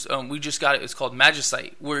thing where we just got it. It's called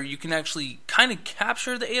Magicite, where you can actually kind of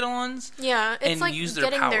capture the Eidolons. Yeah, it's And like use their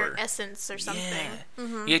getting power. their essence or something.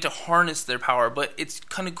 Yeah. You have to harness their power, but it's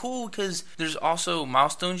kind of cool because there's also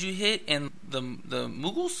milestones you hit, and the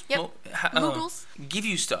Moogles Yep. Moogles. give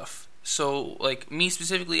you stuff. So, like, me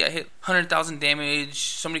specifically, I hit 100,000 damage,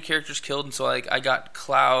 so many characters killed, and so, like, I got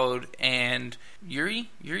Cloud and Yuri?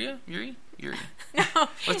 No.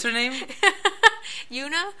 What's her name?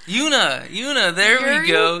 Yuna? Yuna, there Yuri? we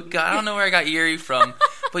go. God, I don't know where I got Yuri from,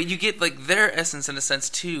 But you get like their essence in a sense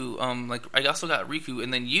too. Like I also got Riku,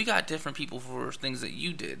 and then you got different people for things that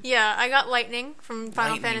you did. Yeah, I got Lightning from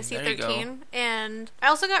Final Lightning, Fantasy there you go. 13, and I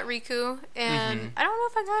also got Riku, and I don't know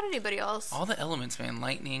if I got anybody else. All the elements, man.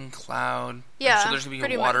 Lightning, cloud. Yeah, I'm sure there's gonna be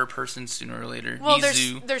pretty a water much. person sooner or later. Well,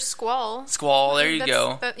 Izu. there's Squall. Squall, there you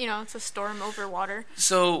go. It's a storm over water.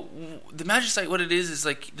 So the Magicite, what it is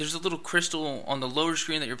like there's a little crystal on the lower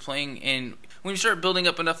screen that you're playing, and when you start building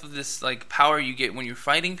up enough of this like power you get when you're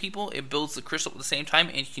fighting people, it builds the crystal at the same time,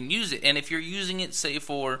 and you can use it. And if you're using it, say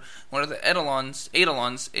for one of the Eidolons,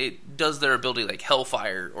 it does their ability like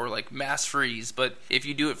Hellfire or like Mass Freeze. But if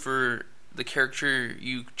you do it for the character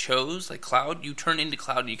you chose, like Cloud, you turn into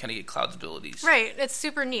Cloud and you kind of get Cloud's abilities. Right, it's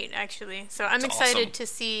super neat actually. So I'm excited awesome. to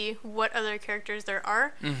see what other characters there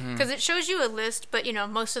are, because it shows you a list, but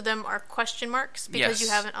most of them are question marks because you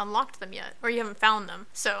Yes. haven't unlocked them yet or you haven't found them.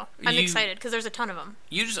 So I'm excited because there's a ton of them.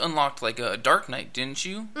 You just unlocked like a Dark Knight, didn't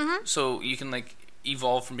you? Mm-hmm. So you can like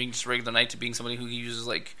evolve from being just a regular knight to being somebody who uses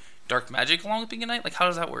like dark magic along with being a knight? Like, how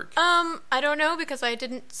does that work? I don't know because I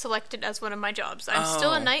didn't select it as one of my jobs. I'm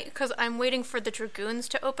still a Oh. knight because I'm waiting for the Dragoons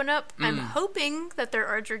to open up. I'm hoping that there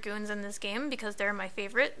are Dragoons in this game because they're my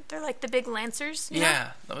favorite. They're like the big lancers. You know?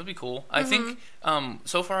 Yeah, that would be cool. I think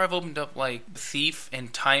so far I've opened up like Thief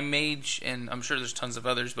and Time Mage, and I'm sure there's tons of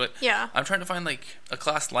others, but Yeah. I'm trying to find like a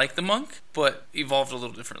class like the monk, but evolved a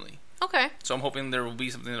little differently. Okay. So I'm hoping there will be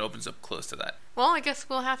something that opens up close to that. Well, I guess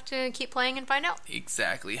we'll have to keep playing and find out.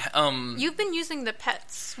 Exactly. You've been using the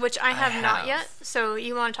pets, which I have not have. yet. So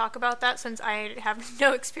you want to talk about that since I have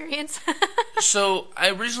no experience? So I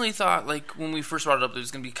originally thought, like, when we first brought it up, it was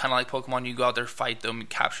going to be kind of like Pokemon. You go out there, fight them, and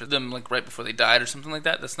capture them, like, right before they died or something like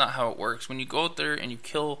that. That's not how it works. When you go out there and you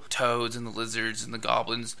kill toads and the lizards and the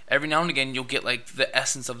goblins, every now and again you'll get, like, the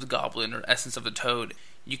essence of the goblin or essence of the toad.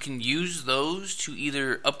 You can use those to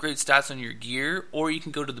either upgrade stats on your gear, or you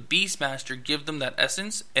can go to the Beastmaster, give them that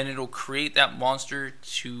essence, and it'll create that monster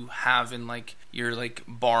to have in, like, your, like,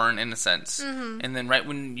 barn, in a sense. And then right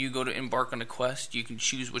when you go to embark on a quest, you can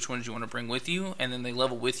choose which ones you want to bring with you, and then they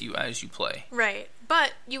level with you as you play. Right.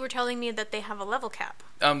 But you were telling me that they have a level cap.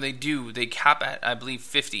 They do. They cap at, I believe,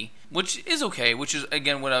 50, which is okay, which is,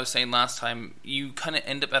 again, what I was saying last time. You kind of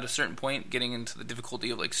end up at a certain point getting into the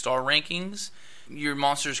difficulty of, like, star rankings. Your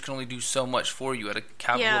monsters can only do so much for you at a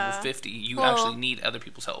cap of level 50. You actually need other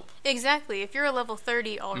people's help. Exactly. If you're a level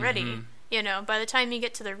 30 already, by the time you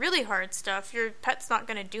get to the really hard stuff, your pet's not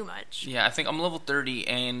going to do much. Yeah, I think I'm level 30,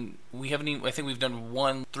 and I think we've done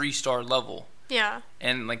one 3-star level. Yeah.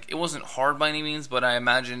 And, like, it wasn't hard by any means, but I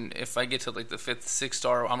imagine if I get to, like, the 5th, 6th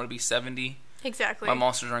star, I'm going to be 70. Exactly. My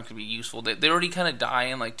monsters aren't going to be useful. They already kind of die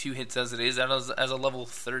in, like, 2 hits as it is as a level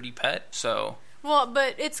 30 pet, so... Well,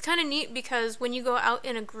 but it's kind of neat because when you go out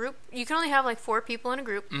in a group, you can only have like 4 people in a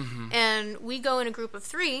group, and we go in a group of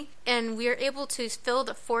 3, and we are able to fill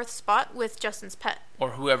the 4th spot with Justin's pet.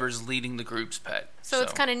 Or whoever's leading the group's pet. So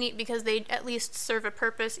it's kind of neat because they at least serve a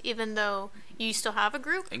purpose even though you still have a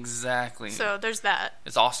group. Exactly. So there's that.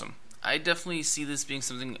 It's awesome. I definitely see this being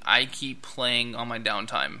something I keep playing on my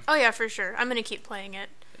downtime. Oh yeah, for sure. I'm going to keep playing it.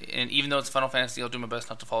 And even though it's Final Fantasy, I'll do my best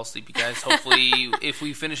not to fall asleep, you guys. Hopefully, if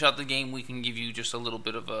we finish out the game, we can give you just a little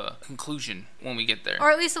bit of a conclusion when we get there. Or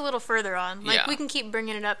at least a little further on. Like, Yeah. we can keep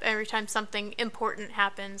bringing it up every time something important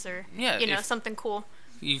happens or, if- something cool.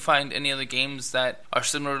 You find any other games that are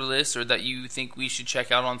similar to this or that you think we should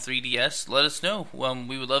check out on 3DS, let us know.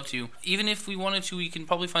 We would love to. Even if we wanted to, we can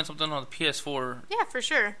probably find something on the PS4. Yeah, for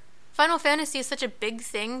sure. Final Fantasy is such a big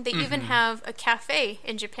thing. They even have a cafe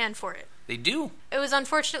in Japan for it. They do. It was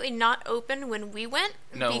unfortunately not open when we went.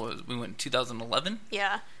 No, we went in 2011.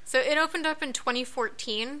 Yeah. So it opened up in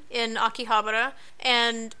 2014 in Akihabara,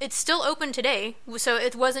 and it's still open today. So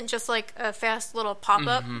it wasn't just like a fast little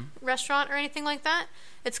pop-up restaurant or anything like that.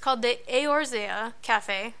 It's called the Eorzea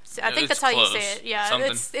Cafe. So I think It's that's how you close. say it. Yeah,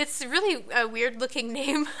 Something. it's really a weird-looking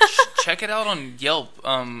name. Check it out on Yelp.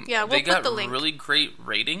 Yeah, we'll they put got the link. really great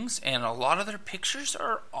ratings, and a lot of their pictures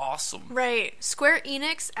are awesome. Right. Square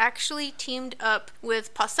Enix actually teamed up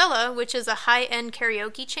with Pasella, which is a high-end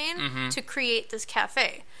karaoke chain, to create this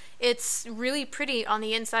cafe. It's really pretty on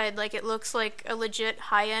the inside. Like, it looks like a legit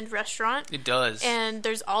high-end restaurant. It does. And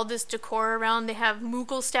there's all this decor around. They have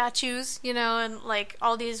Moogle statues, and like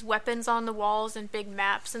all these weapons on the walls and big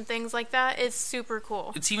maps and things like that. It's super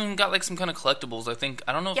cool. It's even got like some kind of collectibles.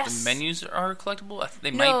 I don't know if Yes. the menus are collectible.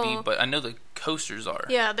 They might be, No. but I know the coasters are.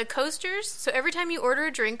 Yeah, the coasters. So every time you order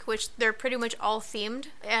a drink, which they're pretty much all themed,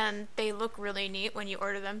 and they look really neat when you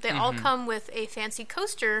order them, they all come with a fancy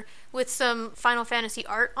coaster with some Final Fantasy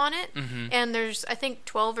art on it, and there's, I think,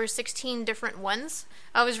 12 or 16 different ones.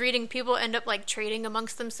 I was reading people end up, like, trading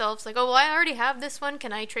amongst themselves, like, oh, well, I already have this one,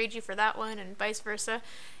 can I trade you for that one, and vice versa.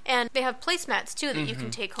 And they have placemats, too, that you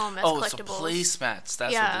can take home as collectibles. Oh, so placemats.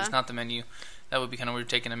 That's what it is, not the menu. That would be kind of weird,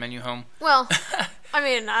 taking a menu home. Well, I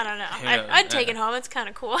mean, I don't know. I'd take it home. It's kind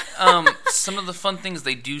of cool. Some of the fun things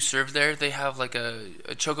they do serve there, they have like a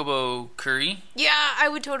chocobo curry. Yeah, I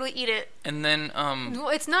would totally eat it. And then... well,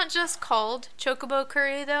 it's not just called chocobo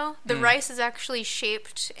curry, though. The rice is actually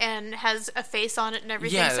shaped and has a face on it and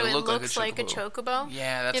everything, so it looks like a chocobo.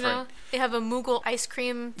 Yeah, that's right. They have a Moogle ice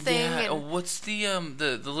cream thing. Yeah, what's the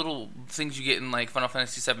little things you get in like Final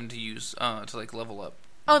Fantasy VII to use to like level up?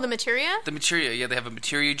 Oh, the materia? The materia, yeah. They have a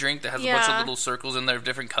materia drink that has a bunch of little circles in there of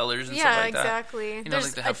different colors and stuff like that. Yeah, exactly. You know, there's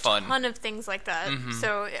like to have fun. A ton of things like that.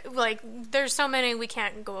 So, like, there's so many we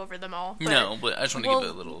can't go over them all. But I just want to give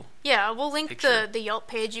it a little Yeah, we'll link the Yelp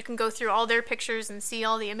page. You can go through all their pictures and see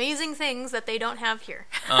all the amazing things that they don't have here.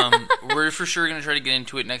 We're for sure going to try to get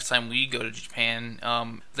into it next time we go to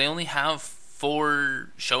Japan. They only have 4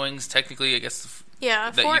 showings, technically, I guess.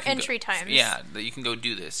 Yeah, 4 entry times. Yeah, that you can go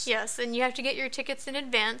do this. Yes, and you have to get your tickets in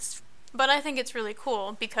advance. But I think it's really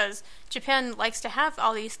cool because Japan likes to have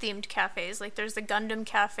all these themed cafes. Like there's the Gundam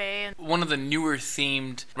Cafe. And one of the newer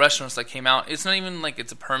themed restaurants that came out, it's not even like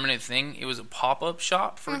it's a permanent thing. It was a pop-up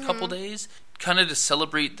shop for a couple days, kind of to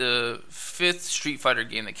celebrate the 5th Street Fighter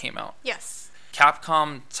game that came out. Yes.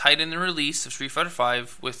 Capcom tied in the release of Street Fighter V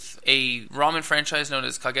with a ramen franchise known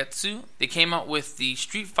as Kagetsu. They came out with the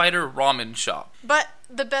Street Fighter Ramen Shop. But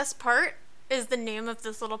the best part is the name of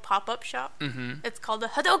this little pop-up shop. It's called a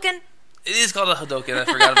Hadoken. It is called a Hadoken. I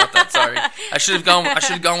forgot about that. Sorry, I should have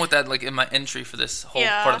gone with that like in my entry for this whole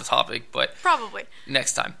part of the topic. But probably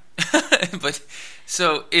next time. But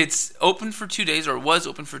so it's open for 2 days, or it was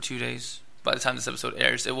open for 2 days by the time this episode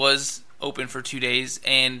airs. It was open for 2 days,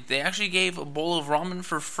 and they actually gave a bowl of ramen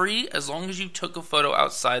for free as long as you took a photo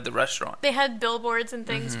outside the restaurant. They had billboards and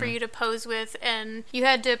things for you to pose with, and you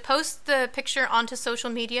had to post the picture onto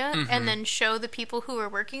social media and then show the people who were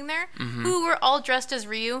working there, who were all dressed as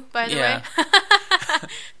Ryu, by the way.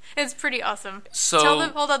 It's pretty awesome. So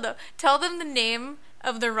tell them the name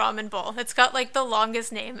of the ramen bowl. It's got like the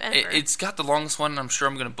longest name ever. It's got the longest one, and I'm sure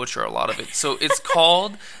I'm going to butcher a lot of it. So it's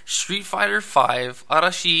called Street Fighter V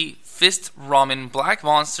Arashi Fist Ramen Black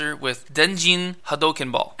Monster with Denjin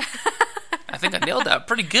Hadoken Ball. I think I nailed that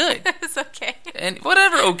pretty good. It's okay. And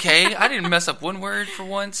whatever, okay. I didn't mess up one word for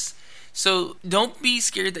once. So don't be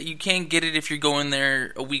scared that you can't get it if you're going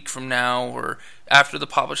there a week from now or after the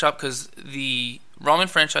pop-up shop, because the ramen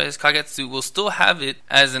franchise Kagetsu will still have it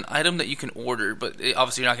as an item that you can order, but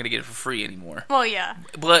obviously you're not going to get it for free anymore. Well, yeah.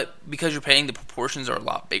 But because you're paying, the proportions are a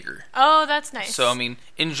lot bigger. Oh, that's nice. So, I mean,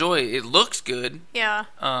 enjoy. It looks good. Yeah.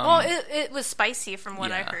 Well, it was spicy from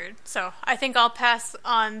what I heard. So I think I'll pass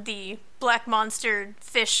on the Black Monster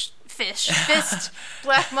Fist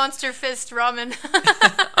Black Monster Fist ramen.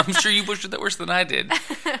 I'm sure you butchered that worse than I did.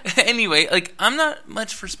 Anyway, like, I'm not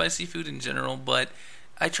much for spicy food in general, but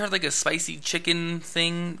I tried like a spicy chicken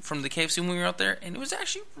thing from the KFC when we were out there, and it was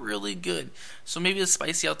actually really good. So maybe the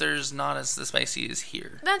spicy out there is not as the spicy as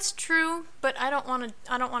here. That's true, but I don't want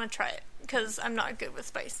to try it because I'm not good with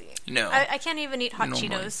spicy. No, I can't even eat hot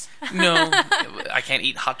Cheetos. No, I can't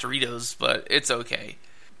eat hot Doritos, but it's okay.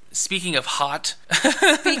 Speaking of hot,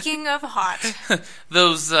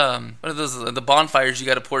 those what are those? The bonfires you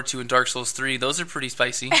got to pour to in Dark Souls 3. Those are pretty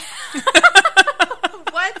spicy.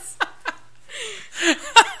 What?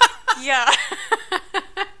 Yeah.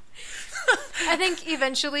 I think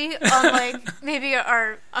eventually on like maybe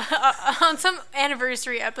on some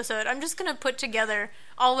anniversary episode, I'm just gonna put together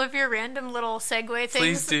all of your random little segue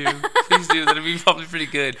things. Please do. That'd be probably pretty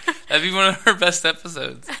good. That'd be one of our best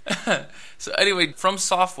episodes. So anyway, From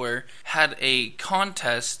Software had a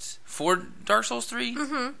contest for Dark Souls 3.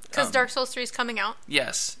 Because Dark Souls 3 is coming out.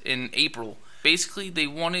 Yes, in April. Basically, they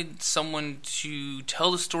wanted someone to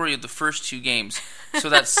tell the story of the first 2 games so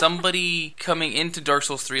that somebody coming into Dark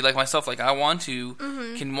Souls 3, like myself, like I want to,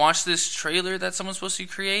 can watch this trailer that someone's supposed to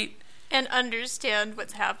create and understand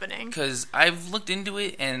what's happening. Because I've looked into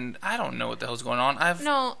it, and I don't know what the hell's going on. I've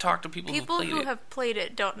talked to people who have played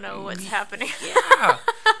it don't know what's happening. Yeah.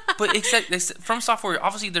 But From Software,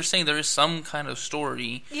 obviously they're saying there is some kind of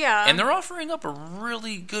story. Yeah. And they're offering up a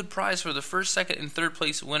really good prize for the first, second, and third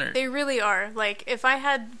place winner. They really are. Like, if I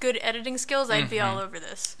had good editing skills, I'd be all over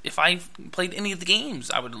this. If I played any of the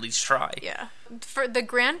games, I would at least try. Yeah. For the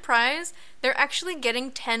grand prize, they're actually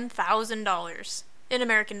getting $10,000 in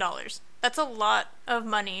American dollars. That's a lot of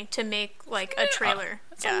money to make, like, a trailer.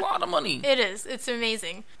 That's a lot of money. It is. It's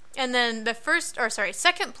amazing. And then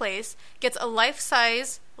second place gets a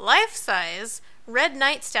life-size Red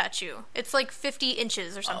Knight statue. It's like 50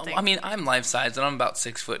 inches or something. I mean, I'm life-size, and I'm about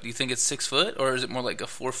 6 foot. Do you think it's 6 foot, or is it more like a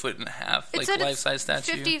 4.5 foot? like life-size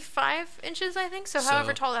statue? 55 inches, I think. So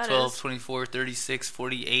however tall that 12, is. 24, 36,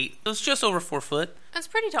 48. So it's just over 4 foot. That's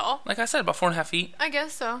pretty tall. Like I said, about 4.5 feet. I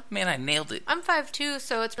guess so. Man, I nailed it. I'm 5'2",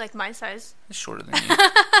 so it's like my size. It's shorter than you.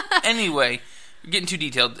 Anyway, getting too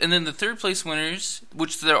detailed. And then the third place winners,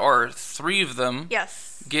 which there are 3 of them. Yes.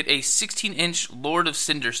 Get a 16-inch Lord of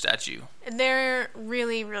Cinder statue. They're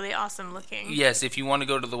really, really awesome looking. Yes, if you want to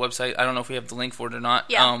go to the website, I don't know if we have the link for it or not.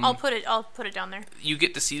 Yeah, I'll put it down there. You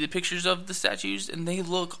get to see the pictures of the statues, and they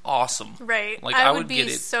look awesome. Right. Like I would be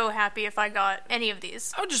so happy if I got any of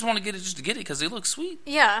these. I would just want to get it just to get it because they look sweet.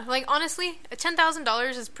 Yeah, like honestly,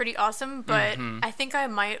 $10,000 is pretty awesome, but I think I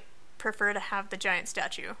might prefer to have the giant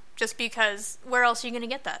statue just because where else are you going to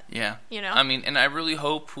get that? Yeah. You know? I mean, and I really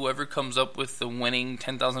hope whoever comes up with the winning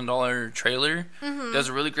 $10,000 trailer does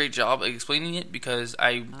a really great job of explaining it because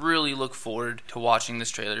I really look forward to watching this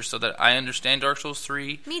trailer so that I understand Dark Souls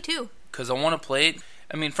 3. Me too. Because I want to play it.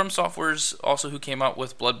 I mean, From Software's also who came out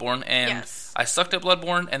with Bloodborne, and I sucked at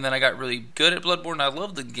Bloodborne, and then I got really good at Bloodborne. I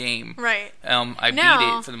love the game. Right. I beat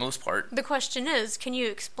it for the most part. The question is, can you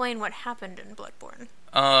explain what happened in Bloodborne?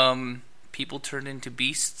 People turned into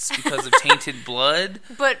beasts because of tainted blood.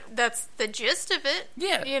 But that's the gist of it.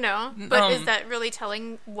 Yeah. You know? But is that really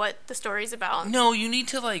telling what the story's about? No, you need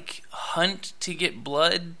to, like, hunt to get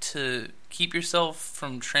blood to keep yourself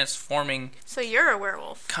from transforming. So you're a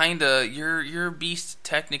werewolf. Kinda. You're a beast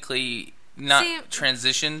technically, not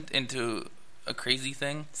transitioned into a crazy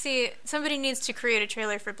thing. See, somebody needs to create a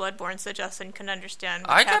trailer for Bloodborne so Justin can understand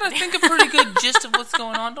I gotta think a pretty good gist of what's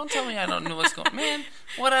going on. Don't tell me I don't know what's going on. Man,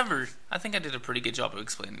 whatever. I think I did a pretty good job of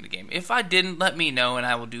explaining the game. If I didn't, let me know and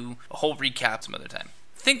I will do a whole recap some other time.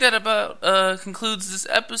 I think that about concludes this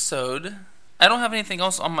episode. I don't have anything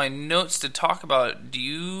else on my notes to talk about. Do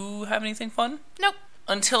you have anything fun? Nope.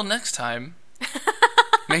 Until next time,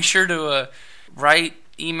 make sure to write,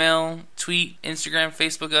 email, tweet, Instagram,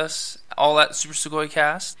 Facebook us, all at Super Sugoi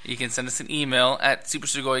Cast. You can send us an email at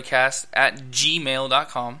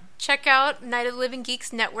supersugoicast@gmail.com. Check out Night of the Living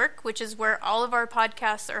Geeks Network, which is where all of our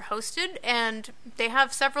podcasts are hosted, and they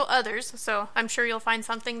have several others, so I'm sure you'll find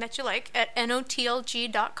something that you like at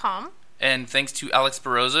notlg.com. And thanks to Alex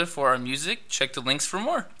Barroza for our music. Check the links for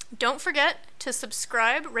more. Don't forget to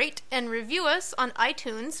subscribe, rate, and review us on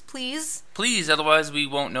iTunes, please. Please, otherwise we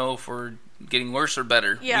won't know if we're getting worse or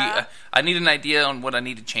better. Yeah. I need an idea on what I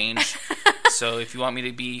need to change. So if you want me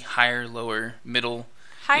to be higher, lower, middle,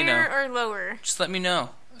 higher or lower, just let me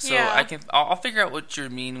know. So I'll figure out what you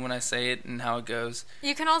mean when I say it and how it goes.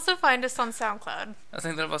 You can also find us on SoundCloud. I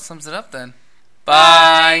think that about sums it up then.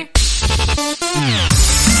 Bye.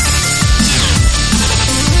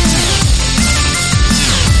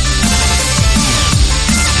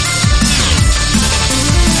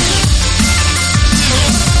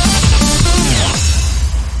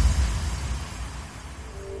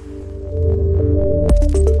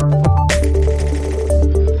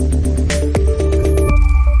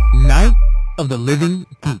 Of the Living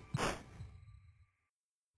Geek.